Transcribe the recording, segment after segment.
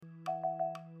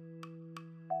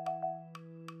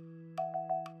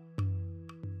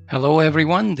Hello,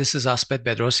 everyone. This is Aspet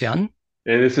Bedrosian,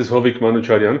 And this is Hovik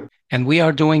Manucharyan. and we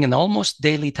are doing an almost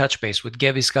daily touch base with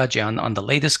Gev Iskajian on the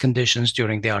latest conditions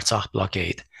during the Artsakh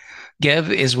blockade. Gev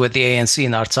is with the ANC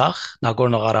in Artsakh,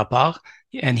 Nagorno-Karabakh,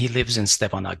 and he lives in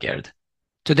Stepanakert.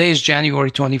 Today is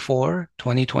January 24,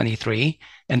 2023,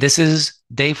 and this is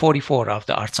day 44 of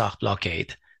the Artsakh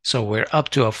blockade. So we're up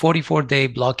to a 44-day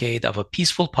blockade of a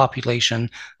peaceful population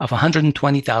of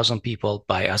 120,000 people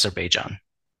by Azerbaijan.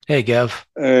 Hey, Gev.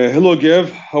 Hello,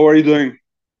 Gev. How are you doing?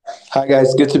 Hi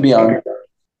guys, good to be on.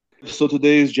 So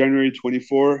today is January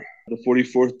 24, the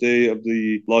 44th day of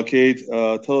the blockade.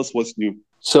 Tell us what's new.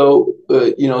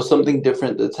 Something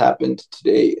different that's happened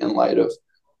today in light of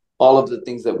all of the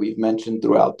things that we've mentioned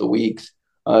throughout the weeks.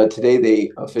 Today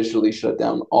they officially shut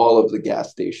down all of the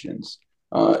gas stations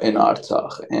in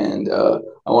Artsakh, and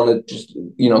I want to just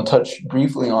touch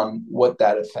briefly on what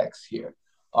that affects here.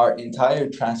 Our entire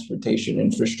transportation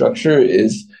infrastructure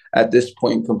is at this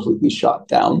point completely shut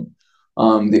down.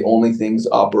 The only things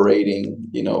operating,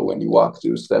 when you walk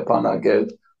through Stepanakert,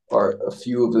 are a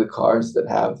few of the cars that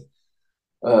have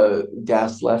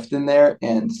gas left in there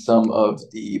and some of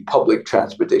the public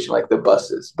transportation, like the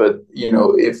buses. But,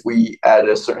 if we at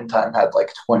a certain time had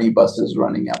like 20 buses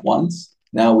running at once,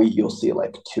 now you'll see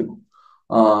like two.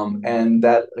 And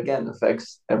that, again,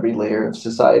 affects every layer of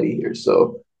society here.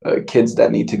 So kids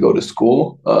that need to go to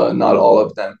school, not all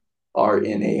of them are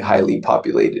in a highly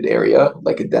populated area,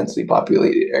 like a densely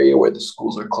populated area where the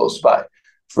schools are close by.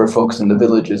 For folks in the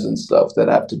villages and stuff that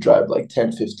have to drive like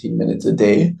 10, 15 minutes a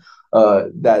day,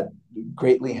 that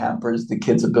greatly hampers the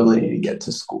kids' ability to get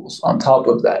to schools. On top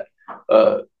of that,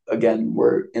 again,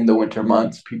 we're in the winter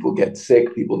months, people get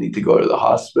sick, people need to go to the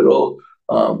hospital.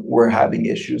 We're having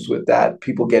issues with that.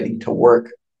 People getting to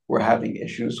work, we're having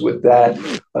issues with that.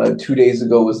 2 days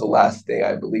ago was the last day,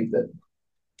 I believe, that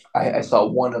I saw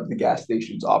one of the gas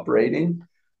stations operating.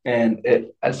 And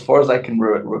as far as I can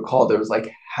recall, there was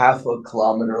like half a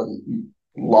kilometer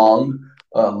long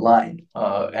line.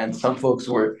 And some folks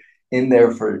were in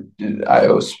there I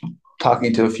was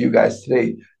talking to a few guys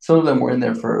today. Some of them were in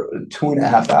there for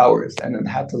 2.5 hours and then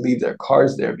had to leave their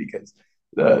cars there because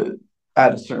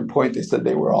at a certain point, they said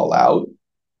they were all out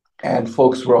and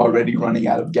folks were already running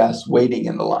out of gas waiting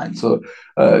in the line. So,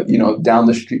 down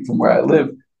the street from where I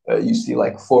live, you see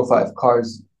like 4 or 5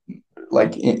 cars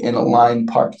like in a line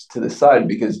parked to the side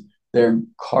because their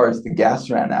cars, the gas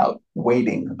ran out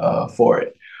waiting for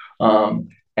it.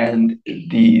 And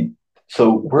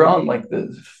so we're on like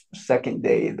the second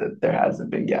day that there hasn't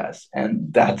been gas,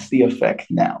 and that's the effect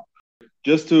now.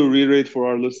 Just to reiterate for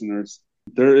our listeners,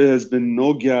 there has been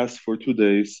no gas for 2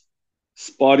 days,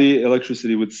 spotty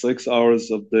electricity with 6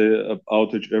 hours of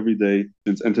outage every day.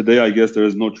 And today, I guess there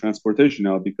is no transportation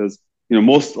now because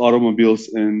most automobiles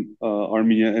in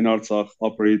Armenia and Artsakh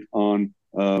operate on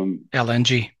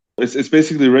LNG. It's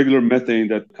basically regular methane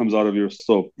that comes out of your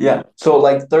stove. Yeah. So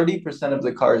like 30% of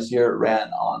the cars here ran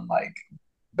on like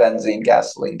benzene,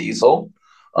 gasoline, diesel.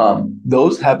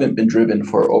 Those haven't been driven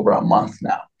for over a month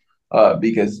now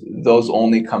because those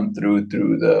only come through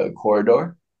the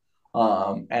corridor.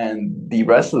 And the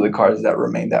rest of the cars that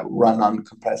remain that run on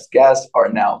compressed gas are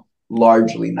now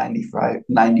largely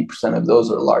 90% of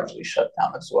those are largely shut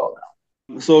down as well now.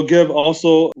 So, Gev,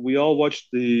 also, we all watched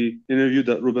the interview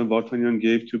that Ruben Vartanian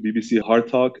gave to BBC Hard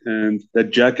Talk and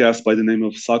that jackass by the name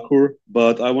of Sakur.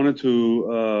 But I wanted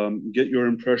to get your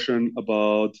impression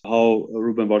about how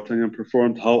Ruben Vartanian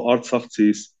performed, how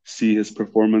Artsakhtsis see his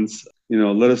performance.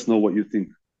 Let us know what you think.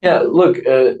 Yeah, look,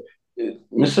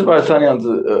 Mr. Vartanian's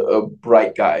a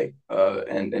bright guy,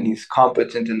 and he's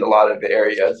competent in a lot of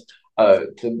areas.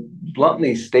 To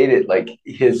bluntly state it, like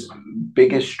his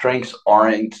biggest strengths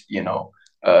aren't,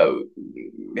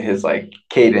 his like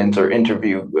cadence or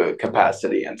interview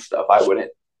capacity and stuff. I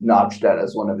wouldn't notch that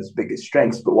as one of his biggest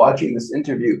strengths. But watching this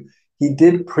interview, he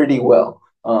did pretty well.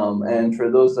 And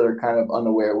for those that are kind of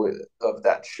unaware of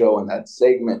that show and that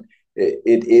segment,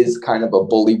 it is kind of a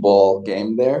bully ball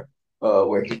game there,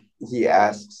 where he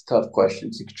asks tough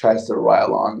questions. He tries to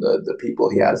rile on the people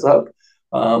he has up.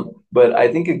 But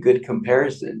I think a good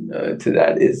comparison to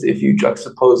that is if you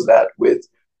juxtapose that with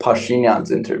Pashinyan's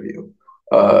interview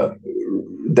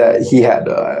that he had,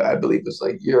 I believe it was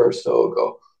like a year or so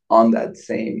ago on that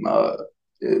same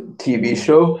TV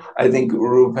show. I think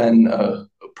Ruben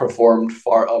performed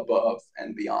far above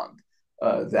and beyond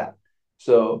that.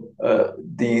 So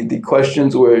the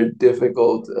questions were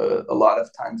difficult. A lot of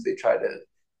times they try to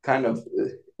kind of,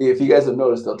 if you guys have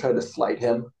noticed, they'll try to slight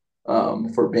him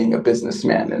for being a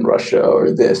businessman in Russia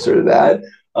or this or that.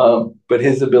 But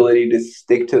his ability to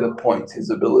stick to the point, his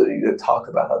ability to talk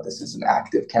about how this is an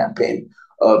active campaign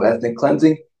of ethnic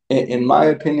cleansing, in my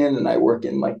opinion, and I work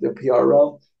in like the PR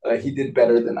realm, he did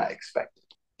better than I expected.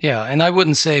 Yeah, and I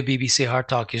wouldn't say BBC Hard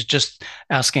Talk is just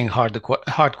asking hard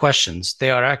questions.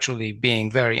 They are actually being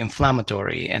very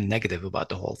inflammatory and negative about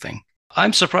the whole thing.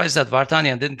 I'm surprised that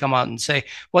Vartanian didn't come out and say,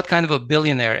 what kind of a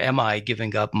billionaire am I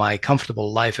giving up my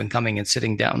comfortable life and coming and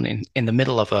sitting down in the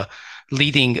middle of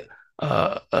leading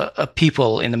a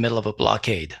people in the middle of a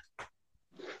blockade?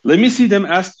 Let me see them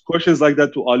ask questions like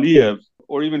that to Aliyev,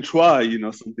 or even try,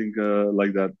 something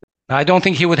like that. I don't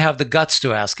think he would have the guts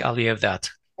to ask Aliyev that.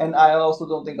 And I also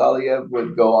don't think Aliyev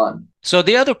would go on. So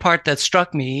the other part that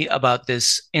struck me about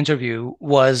this interview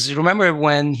was, remember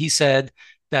when he said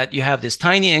that you have this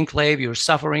tiny enclave, you're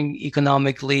suffering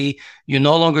economically, you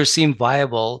no longer seem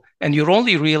viable, and your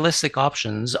only realistic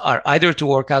options are either to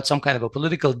work out some kind of a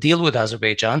political deal with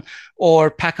Azerbaijan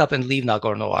or pack up and leave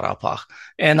Nagorno-Karabakh.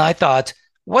 And I thought,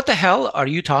 what the hell are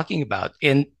you talking about?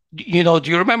 Do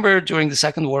you remember during the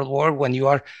Second World War when you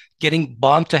are getting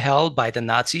bombed to hell by the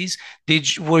Nazis?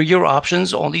 Were your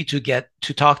options only to get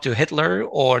to talk to Hitler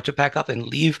or to pack up and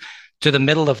leave to the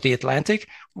middle of the Atlantic?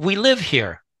 We live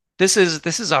here. This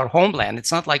is our homeland.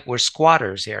 It's not like we're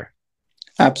squatters here.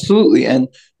 Absolutely, and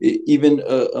even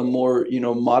a more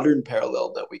modern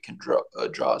parallel that we can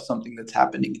draw something that's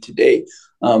happening today,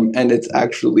 and it's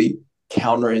actually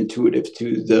counterintuitive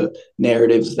to the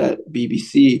narratives that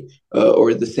BBC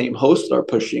or the same hosts are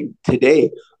pushing today.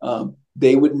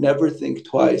 They would never think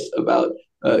twice about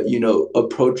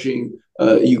approaching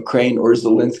Ukraine or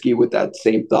Zelensky with that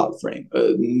same thought frame,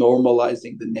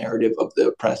 normalizing the narrative of the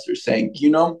oppressor, saying,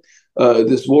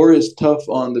 this war is tough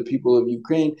on the people of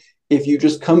Ukraine. If you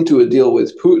just come to a deal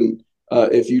with Putin,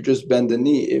 if you just bend the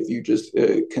knee, if you just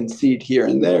concede here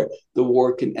and there, the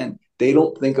war can end. They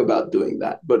don't think about doing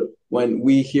that. But when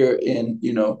we here in,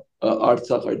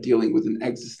 Artsakh are dealing with an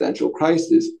existential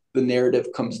crisis, the narrative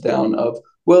comes down of,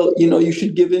 well, you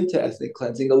should give in to ethnic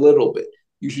cleansing a little bit.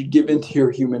 You should give in to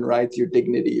your human rights, your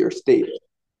dignity, your state.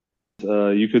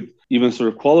 You could even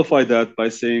sort of qualify that by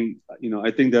saying,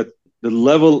 I think that the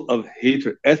level of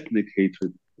hatred, ethnic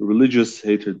hatred, religious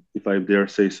hatred, if I dare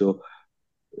say so,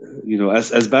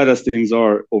 as bad as things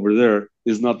are over there,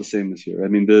 is not the same as here. I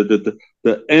mean,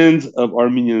 the end of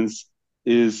Armenians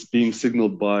is being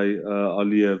signaled by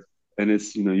Aliyev, and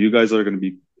it's you guys are going to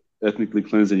be ethnically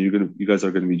cleansed, and you guys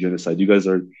are going to be genocide. You guys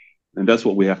are, and that's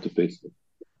what we have to face.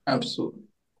 Absolutely.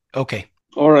 Okay.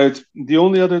 All right. The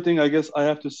only other thing I guess I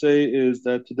have to say is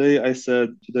that today is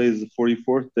the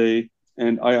 44th day,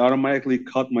 and I automatically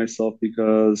caught myself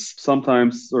because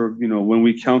sometimes, when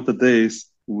we count the days,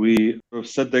 we sort of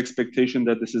set the expectation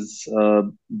that this is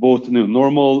both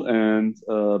normal and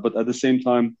but at the same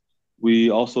time, we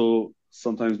also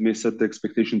sometimes may set the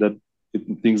expectation that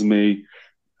things may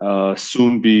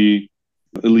soon be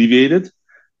alleviated.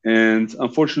 And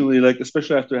unfortunately,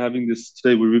 especially after having this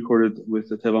today, we recorded with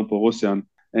Tevan Pogosyan,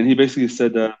 and he basically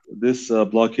said that this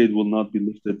blockade will not be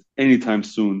lifted anytime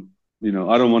soon.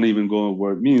 I don't want to even go on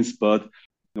where it means, but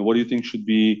what do you think should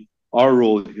be our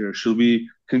role here? Should we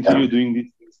continue doing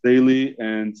these things daily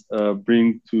and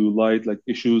bring to light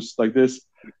issues like this?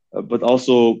 But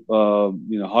also,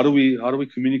 how do we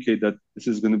communicate that this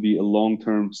is going to be a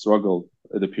long-term struggle?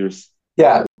 It appears.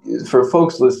 Yeah, for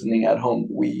folks listening at home,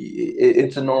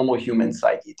 it's a normal human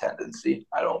psyche tendency.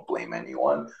 I don't blame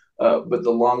anyone. But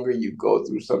the longer you go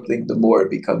through something, the more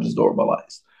it becomes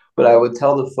normalized. But I would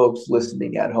tell the folks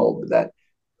listening at home that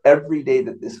every day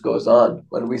that this goes on,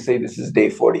 when we say this is day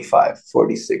 45,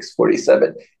 46,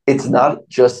 47, it's not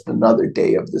just another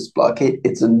day of this blockade.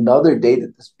 It's another day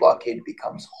that this blockade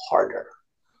becomes harder.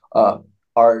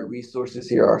 Our resources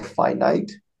here are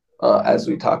finite. As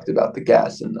we talked about the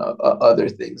gas and other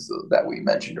things that we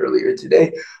mentioned earlier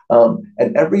today.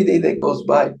 And every day that goes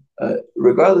by,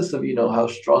 regardless of, how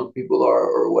strong people are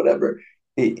or whatever,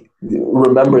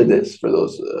 remember this for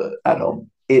those at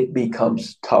home, it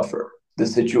becomes tougher. The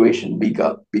situation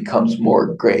becomes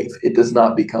more grave. It does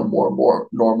not become more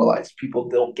normalized. People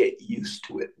don't get used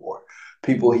to it more.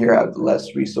 People here have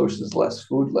less resources, less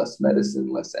food, less medicine,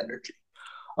 less energy.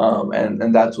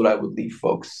 And that's what I would leave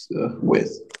folks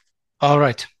with. All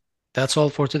right. That's all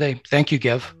for today. Thank you,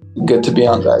 Gev. Good to be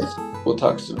on, guys. We'll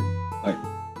talk soon.